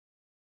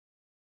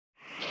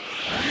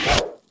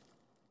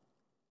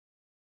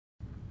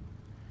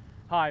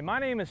Hi, my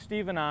name is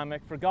Stephen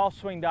Aumock for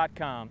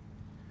golfswing.com,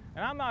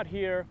 and I'm out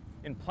here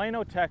in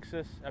Plano,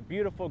 Texas at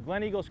beautiful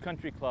Glen Eagles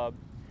Country Club,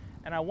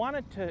 and I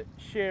wanted to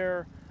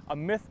share a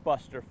myth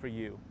buster for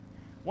you.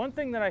 One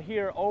thing that I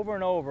hear over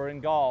and over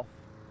in golf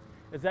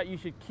is that you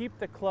should keep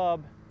the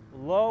club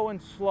low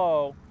and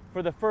slow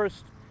for the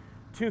first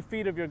 2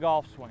 feet of your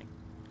golf swing.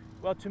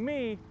 Well, to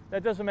me,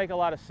 that doesn't make a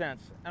lot of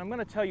sense, and I'm going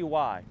to tell you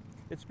why.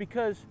 It's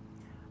because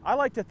I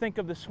like to think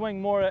of the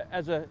swing more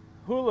as a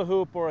hula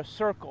hoop or a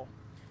circle.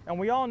 And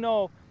we all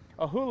know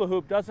a hula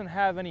hoop doesn't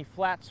have any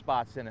flat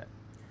spots in it.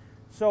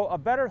 So a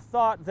better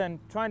thought than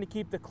trying to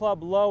keep the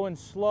club low and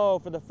slow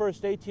for the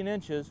first 18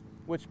 inches,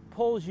 which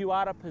pulls you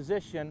out of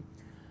position,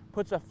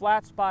 puts a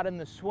flat spot in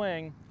the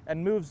swing,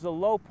 and moves the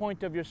low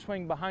point of your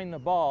swing behind the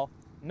ball,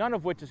 none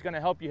of which is going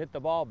to help you hit the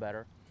ball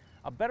better.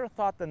 A better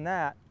thought than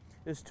that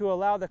is to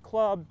allow the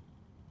club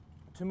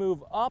to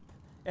move up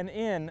and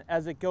in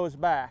as it goes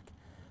back.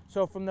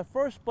 So from the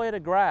first blade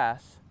of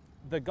grass,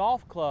 the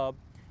golf club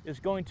is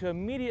going to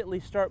immediately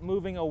start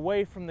moving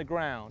away from the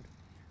ground.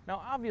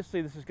 Now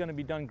obviously this is going to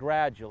be done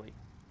gradually,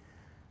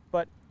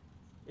 but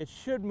it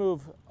should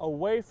move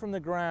away from the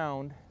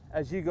ground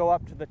as you go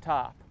up to the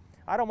top.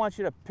 I don't want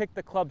you to pick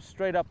the club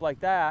straight up like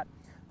that,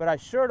 but I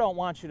sure don't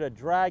want you to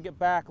drag it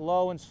back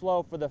low and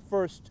slow for the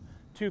first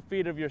 2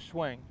 feet of your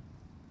swing.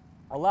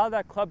 Allow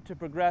that club to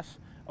progress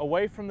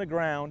away from the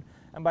ground,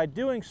 and by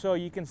doing so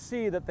you can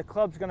see that the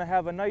club's going to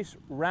have a nice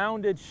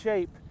rounded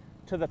shape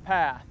to the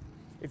path.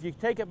 If you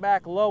take it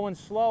back low and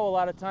slow, a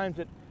lot of times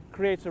it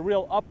creates a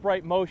real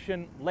upright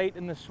motion late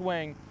in the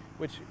swing,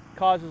 which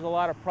causes a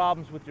lot of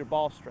problems with your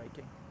ball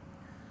striking.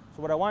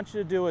 So what I want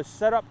you to do is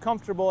set up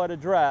comfortable at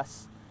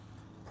address,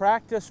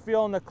 practice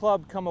feeling the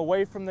club come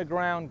away from the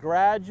ground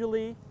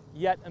gradually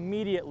yet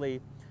immediately,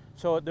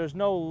 so there's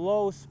no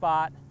low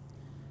spot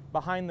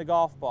behind the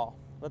golf ball.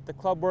 Let the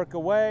club work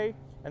away,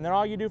 and then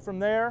all you do from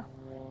there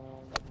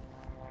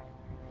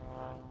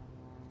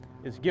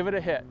is give it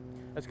a hit.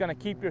 It's going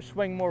to keep your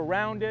swing more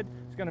rounded,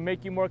 it's going to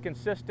make you more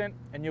consistent,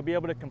 and you'll be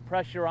able to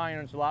compress your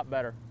irons a lot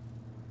better.